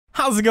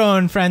How's it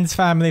going, friends,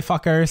 family,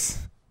 fuckers?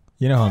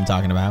 You know who I'm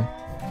talking about.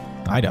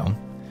 I don't.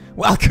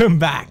 Welcome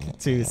back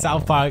to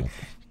South Park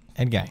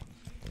Edguy.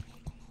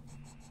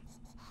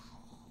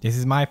 This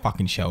is my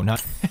fucking show,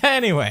 not...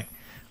 Anyway,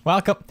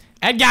 welcome,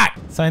 Edguy!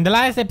 So in the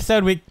last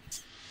episode we... Do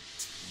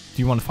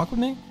you want to fuck with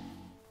me?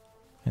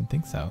 I didn't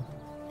think so.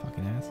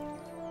 Fucking ass.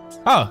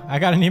 Oh, I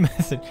got a new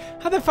message.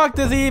 How the fuck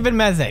does he even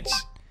message?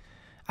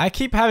 I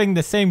keep having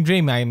the same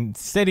dream. I'm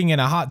sitting in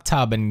a hot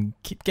tub and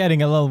keep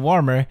getting a little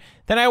warmer.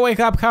 Then I wake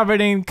up covered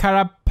in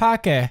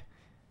karapake.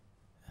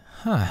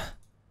 Huh.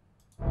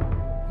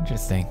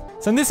 Interesting.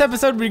 So in this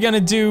episode, we're gonna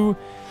do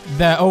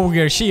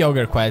the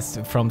she-ogre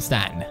quest from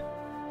Stan.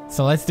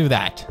 So let's do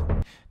that.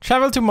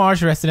 Travel to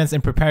Mars residence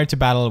and prepare to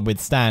battle with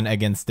Stan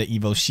against the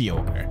evil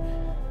she-ogre.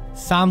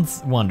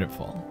 Sounds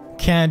wonderful.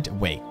 Can't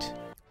wait.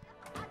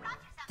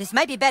 This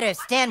might be better if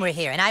Stan were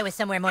here and I was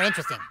somewhere more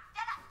interesting.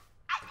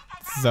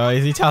 So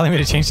is he telling me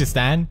to change to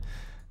Stan?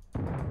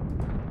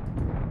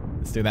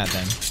 Let's do that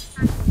then.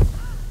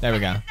 There we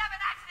go.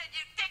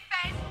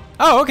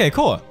 Oh, okay,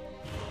 cool.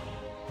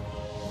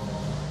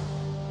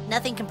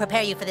 Nothing can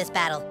prepare you for this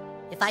battle.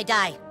 If I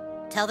die,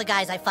 tell the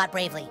guys I fought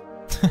bravely.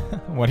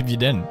 What if you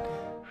didn't?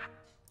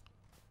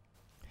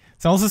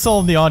 So I also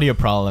solved the audio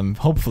problem.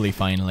 Hopefully,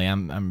 finally.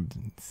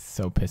 I'm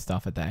so pissed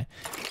off at that.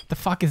 What the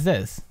fuck is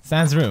this?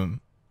 Stan's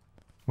room.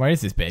 Where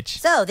is this bitch?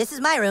 So, this is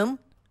my room.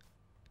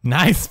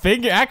 Nice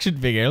figure, action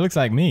figure. It looks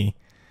like me,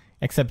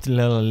 except a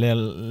little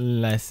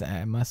less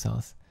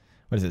muscles.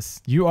 What is this?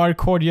 You are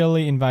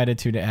cordially invited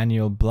to the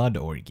annual blood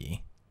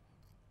orgy.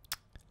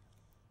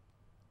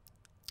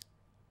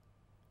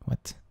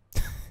 What?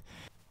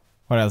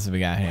 What else have we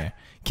got here?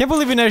 Can't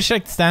believe we never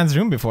checked Stan's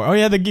room before. Oh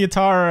yeah, the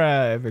guitar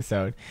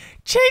episode.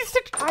 Chase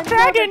the dragon.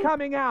 I'm never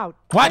coming out.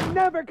 What? I'm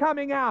never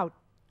coming out.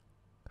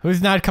 Who's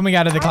not coming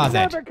out of the closet?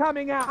 I'm never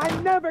coming out.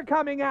 I'm never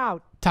coming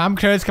out. Tom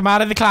Cruise, come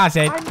out of the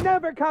closet. I'm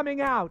never coming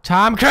out.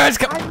 Tom Cruise,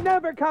 I'm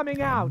never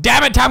coming out.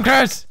 Damn it, Tom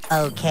Cruise!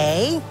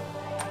 Okay.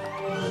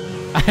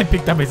 I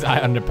picked up his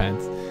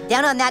underpants.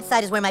 Down on that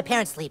side is where my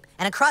parents sleep,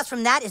 and across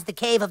from that is the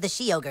cave of the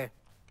she-ogre.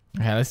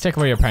 Okay, let's check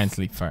where your parents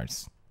sleep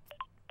first.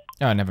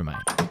 Oh, never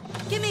mind.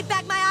 Give me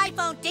back my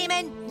iPhone,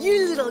 demon!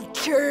 You little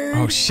turd!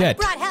 Oh shit.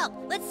 Brought help!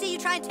 Let's see you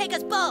try and take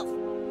us both!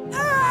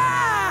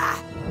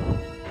 Ah!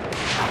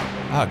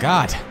 Oh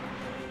god.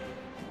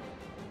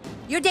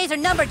 Your days are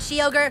numbered,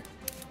 she-ogre!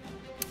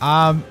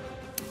 I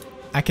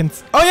can...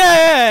 Oh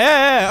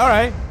yeah,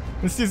 alright.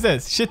 Let's use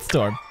this.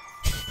 Shitstorm.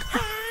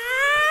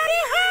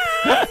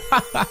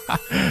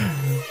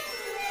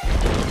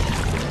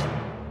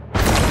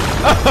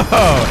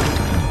 Oh!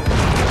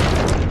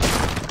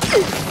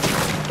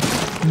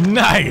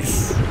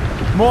 Nice!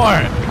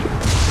 More!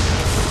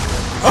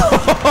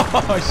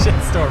 Oh,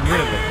 shitstorm,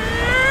 really?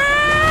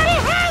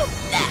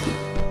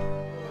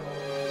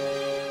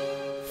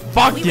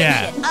 Fuck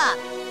yeah!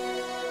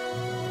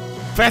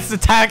 Best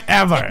attack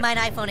ever! Take mine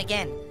iPhone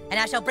again, and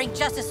I shall bring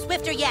justice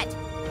swifter yet!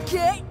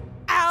 Get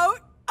out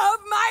of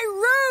my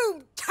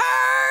room,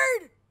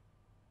 turd!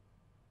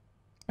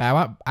 I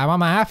want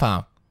my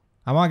iPhone.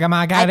 I want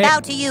my guy. I bow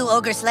to you,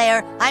 Ogre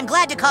Slayer. I'm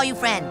glad to call you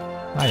friend.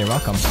 Oh, you're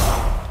welcome.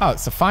 Oh,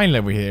 so finally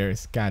we're here,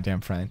 his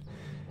goddamn friend.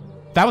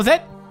 That was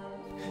it?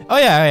 Oh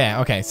yeah,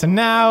 okay. So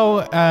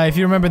now, if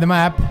you remember the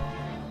map...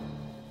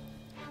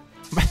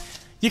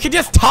 You can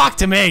just talk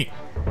to me!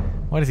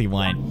 What does he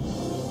want?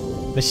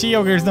 The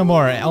she-ogre is no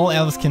more. All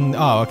elves can...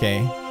 Oh, okay.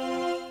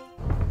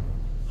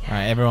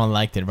 Alright, everyone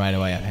liked it right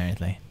away,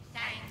 apparently.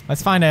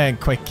 Let's find a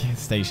quick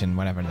station,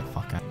 whatever the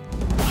fuck.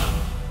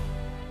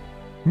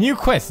 New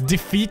quest,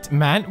 defeat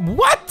man...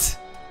 What?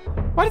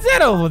 What is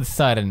that all of a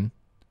sudden?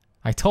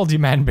 I told you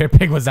Man Bear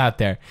Pig was out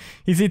there.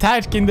 He's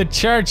attacking the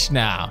church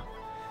now.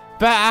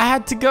 But I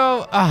had to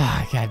go...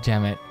 Ah, oh, god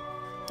damn it.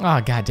 Oh,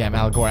 goddamn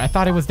Al Gore. I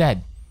thought he was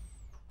dead.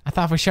 I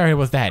thought for sure he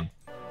was dead.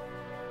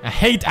 I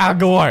hate Al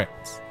Gore.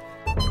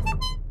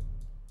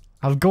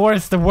 Al Gore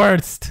is the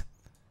worst.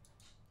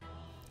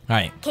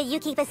 Alright. Can you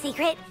keep a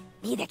secret?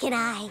 Neither can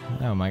I.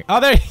 Oh my... Oh,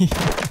 there he...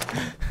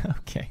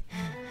 Okay.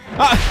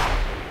 Ah.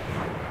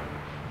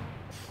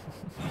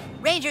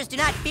 Rangers do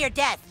not fear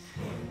death.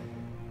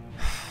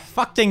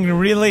 Fucking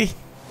really?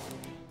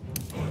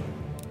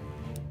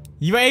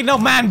 You ain't no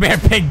Man Bear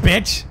Pig,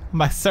 bitch. I'm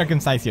gonna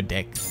circumcise your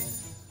dick.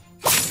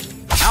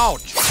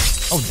 Ouch.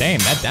 Oh, damn,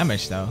 that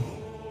damage, though.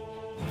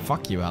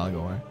 Fuck you, Al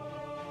Gore.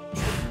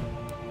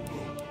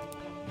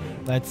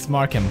 Let's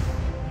mark him.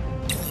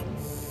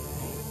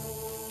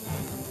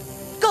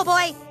 Go,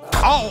 boy!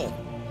 Oh!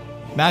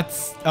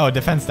 That's... Oh,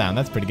 defense down.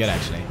 That's pretty good,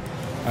 actually.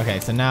 Okay,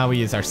 so now we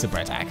use our super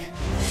attack.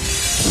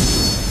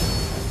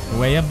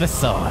 Way of the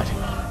sword.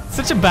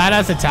 Such a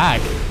badass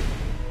attack.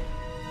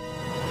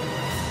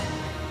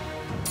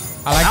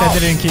 I like that they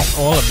didn't keep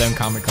all of them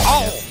comical.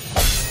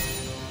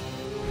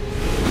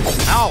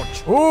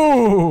 Ouch!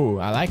 Ooh,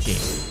 I like it.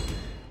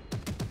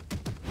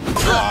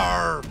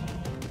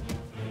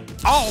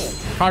 Oh!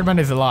 Cardman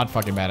is a lot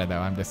fucking better though,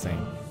 I'm just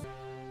saying.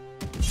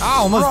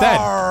 Oh, almost dead.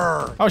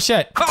 Oh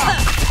shit.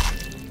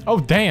 Oh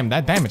damn,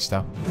 that damage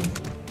though.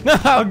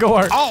 No,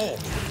 Gore. Oh,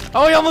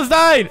 he almost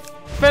died.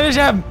 finish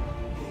him!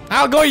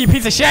 Al Gore, you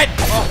piece of shit!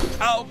 Oh,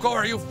 Al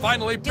Gore, you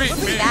finally Dude, beat look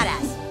pretty me!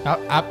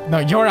 badass. No,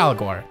 you're Al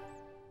Gore.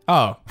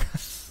 Oh.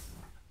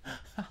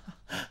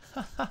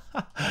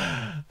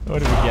 What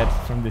do we get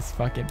from this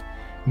fucking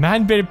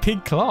man-bit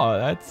pig claw?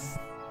 That's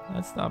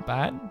not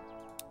bad.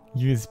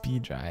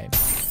 USB drive.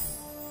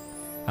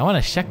 I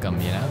want to check them,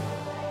 you know.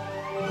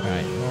 All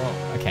right.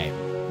 Well, okay.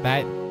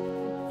 That.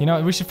 You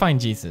know, we should find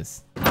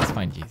Jesus. Let's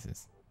find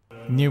Jesus.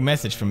 New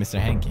message from Mr.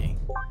 Hanky.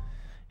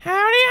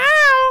 Howdy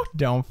how!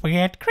 Don't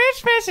forget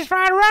Christmas is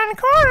right around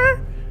the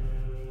corner.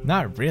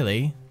 Not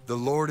really. The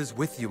Lord is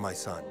with you, my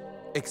son,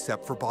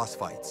 except for boss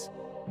fights.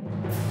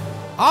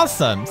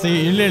 Awesome. So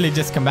you literally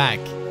just come back,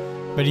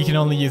 but you can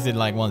only use it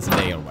like once a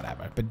day or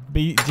whatever. But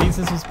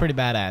Jesus was pretty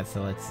badass,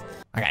 so let's...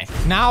 Okay,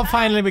 now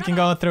finally we can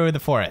go through the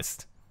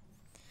forest.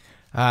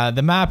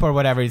 The map or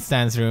whatever,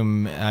 Stan's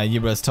room,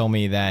 Ubros told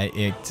me that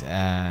it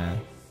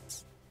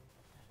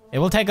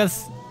will take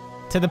us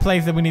to the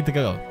place that we need to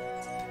go.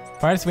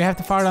 First, we have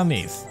to fire on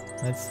these.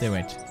 Let's do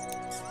it.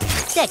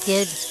 Sick,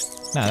 dude.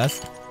 No,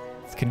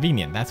 it's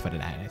convenient. That's what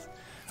it is.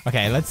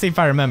 Okay, let's see if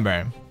I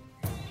remember.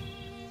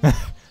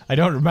 I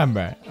don't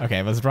remember. Okay,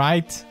 it was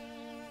right.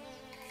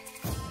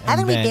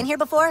 Haven't we been here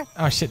before?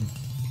 Oh shit.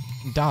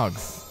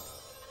 Dogs.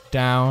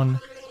 Down.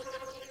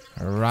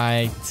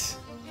 Right.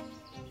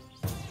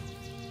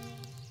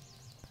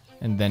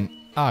 And then...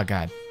 Oh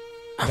god.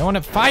 I don't want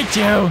to fight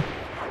you!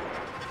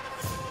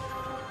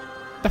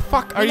 The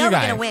fuck are you We're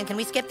guys? gonna win. Can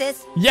we skip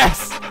this?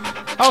 Yes!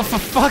 Oh, for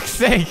fuck's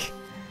sake!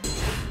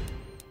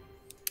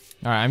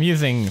 Alright, I'm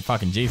using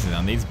fucking Jesus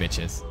on these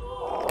bitches.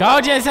 Go,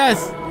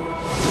 Jesus!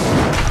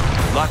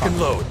 Lock and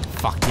load.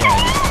 Fuck yeah.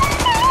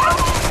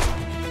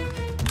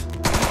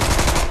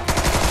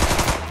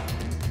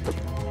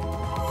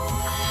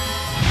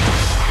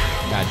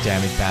 God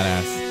damn it,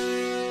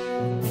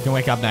 badass. You can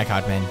wake up now,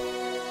 Cartman.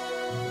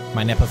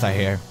 My nipples are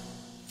here.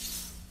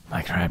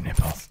 My crab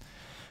nipples.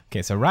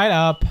 Okay, so right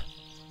up,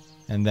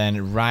 and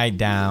then right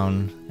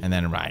down, and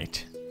then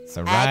right.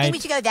 So I right, think we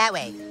should go that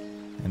way.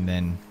 and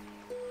then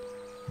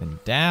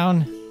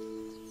down,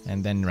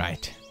 and then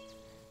right.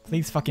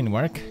 Please fucking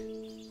work.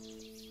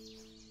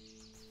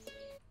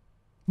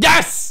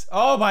 Yes!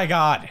 Oh my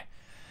god.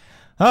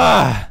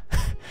 Ah!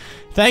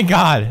 Thank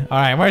god.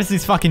 Alright, where's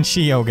this fucking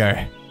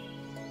she-ogre?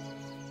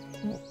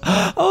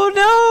 Oh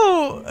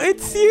no!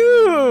 It's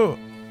you!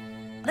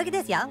 Look at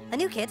this, y'all. A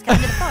new kid's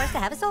coming to the forest to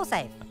have a soul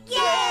save.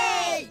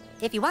 Yay!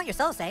 If you want your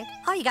soul saved,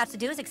 all you got to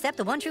do is accept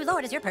the one true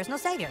Lord as your personal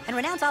savior and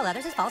renounce all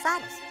others as false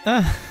idols.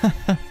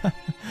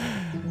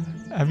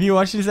 Have you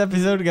watched this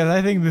episode? Because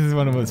I think this is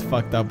one of the most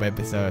fucked up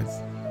episodes.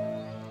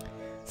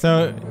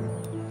 So...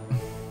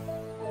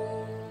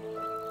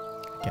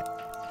 Okay.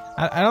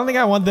 I don't think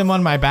I want them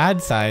on my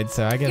bad side,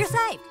 so I guess... You're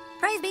saved.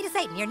 Praise be to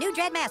Satan, your new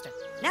dread master.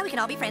 Now we can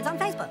all be friends on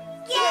Facebook.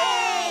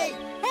 Yay!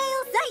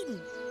 Hail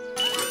Satan!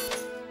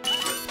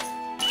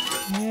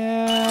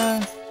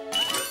 Yeah.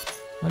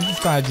 I'm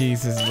just glad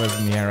Jesus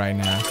wasn't here right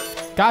now.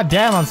 God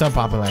damn, I'm so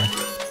popular.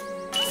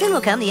 Soon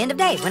will come the end of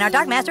days when our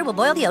dark master will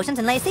boil the oceans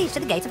and lay siege to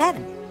the gates of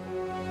heaven.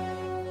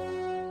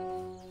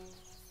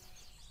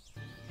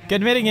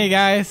 Good meeting you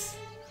guys.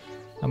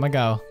 I'm gonna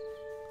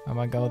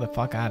go the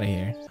fuck out of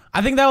here.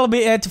 I think that will be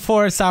it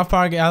for South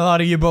Park. A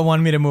lot of you but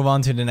want me to move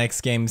on to the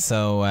next game,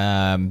 so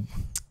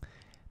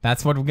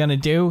that's what we're gonna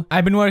do.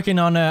 I've been working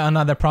on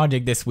another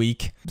project this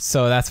week,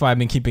 so that's why I've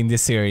been keeping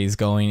this series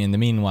going in the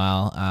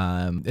meanwhile.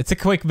 It's a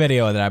quick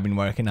video that I've been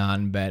working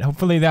on, but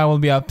hopefully that will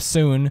be up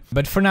soon.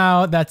 But for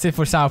now, that's it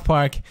for South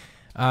Park.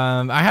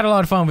 I had a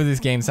lot of fun with this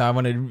game, so I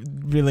want to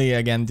really,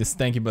 again, just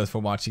thank you both for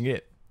watching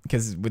it,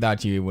 because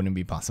without you, it wouldn't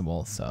be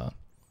possible, so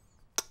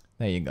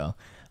there you go.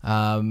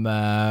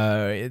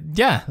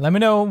 Yeah, let me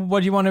know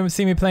what you want to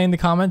see me play in the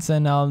comments,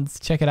 and I'll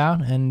check it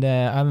out. And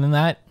other than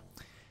that,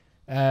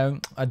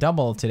 a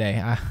double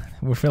today.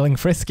 We're feeling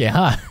frisky,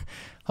 huh?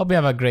 Hope you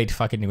have a great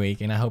fucking week,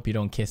 and I hope you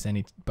don't kiss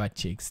any butt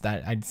cheeks.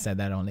 That I said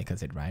that only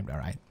because it rhymed. All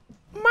right.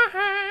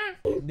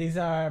 These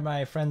are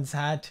my friend's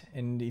hat,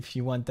 and if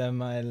you want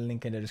them, I'll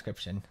link in the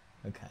description.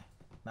 Okay.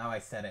 Now I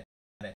said it.